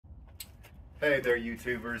Hey there,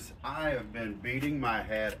 YouTubers. I have been beating my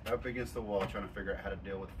head up against the wall trying to figure out how to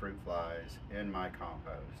deal with fruit flies in my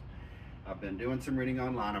compost. I've been doing some reading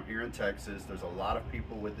online. I'm here in Texas. There's a lot of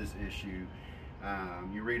people with this issue.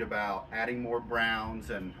 You read about adding more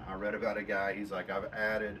browns, and I read about a guy, he's like, I've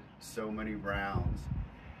added so many browns,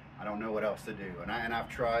 I don't know what else to do. And I've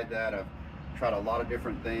tried that. I've tried a lot of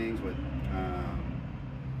different things with,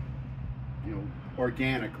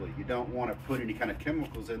 organically. You don't want to put any kind of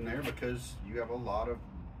chemicals in there because you have a lot of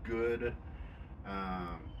good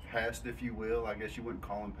pests, if you will. I guess you wouldn't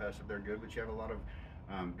call them pests if they're good, but you have a lot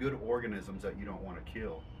of good organisms that you don't want to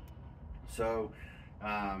kill. So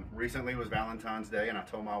recently was Valentine's Day, and I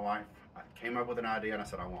told my wife, I came up with an idea, and I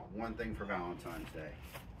said, I want one thing for Valentine's Day.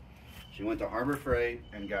 She went to Harbor Freight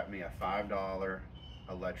and got me a $5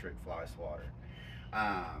 electric fly swatter.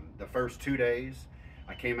 The first 2 days,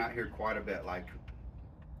 I came out here quite a bit, like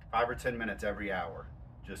 5 or 10 minutes every hour,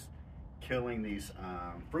 just killing these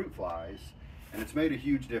fruit flies, and it's made a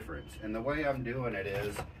huge difference. And the way I'm doing it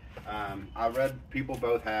is, I read people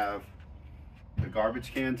both have the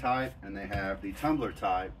garbage can type and they have the tumbler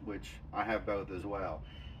type, which I have both as well,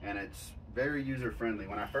 and it's very user friendly.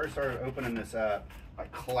 When I first started opening this up,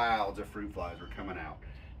 like clouds of fruit flies were coming out.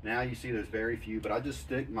 Now you see there's very few, but I just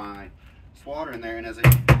stick my swatter in there, and as I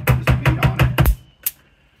just beat on it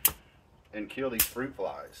and kill these fruit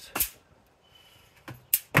flies.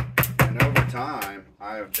 And over time,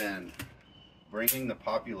 I have been bringing the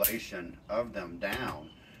population of them down.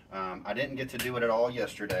 I didn't get to do it at all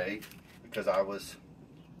yesterday because I was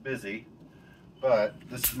busy, but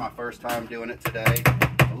this is my first time doing it today.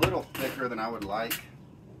 A little thicker than I would like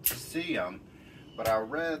to see them, but I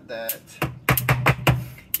read that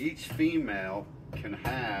each female can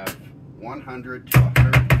have 100 to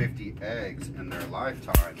 150 eggs in their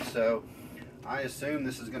lifetime. So I assume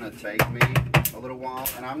this is going to take me a little while,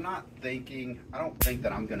 and I don't think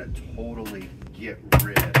that I'm going to totally get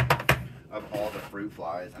rid of all the fruit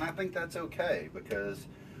flies, and I think that's okay because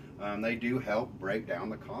they do help break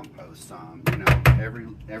down the compost some. You know,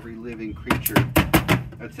 every living creature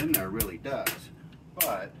that's in there really does,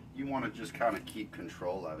 but you want to just kind of keep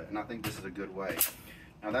control of it, and I think this is a good way.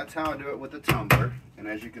 Now that's how I do it with the tumbler, and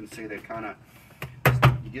as you can see, they kind of,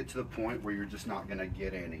 you get to the point where you're just not going to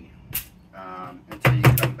get any until you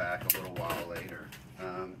come back a little while later.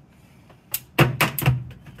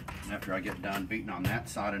 After I get done beating on that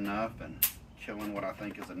side enough and killing what I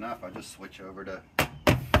think is enough, I just switch over to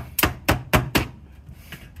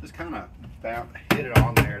just kind of hit it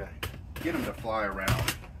on there to get them to fly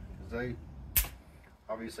around, because they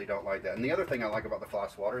obviously don't like that. And the other thing I like about the fly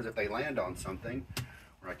swatter is if they land on something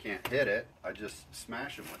where I can't hit it, I just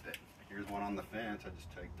smash them with it. Here's one on the fence. I just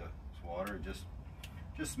take the swatter and just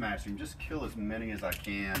smash them, just kill as many as I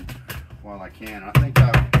can while I can. I think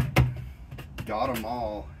I've got them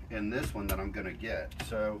all in this one that I'm gonna get.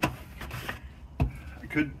 So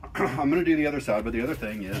I'm gonna do the other side, but the other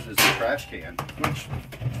thing is the trash can, which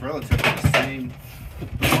is relatively the same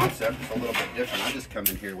concept, just a little bit different. I just come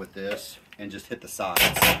in here with this and just hit the sides,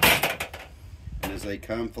 and as they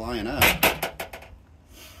come flying up,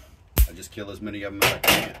 I just kill as many of them as I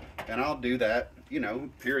can. And I'll do that,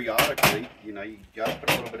 periodically. You gotta put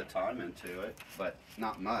a little bit of time into it, but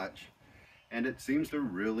not much. And it seems to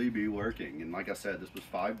really be working. And like I said, this was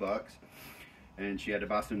 $5, and she had to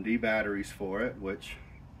buy some D batteries for it, which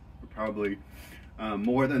are probably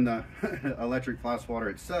more than the electric fly swatter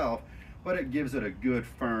itself, but it gives it a good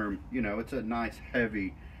firm, it's a nice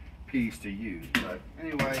heavy piece to use. But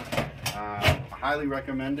anyway, I highly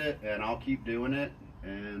recommend it, and I'll keep doing it,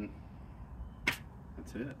 and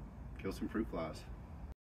that's it. Kill some fruit flies.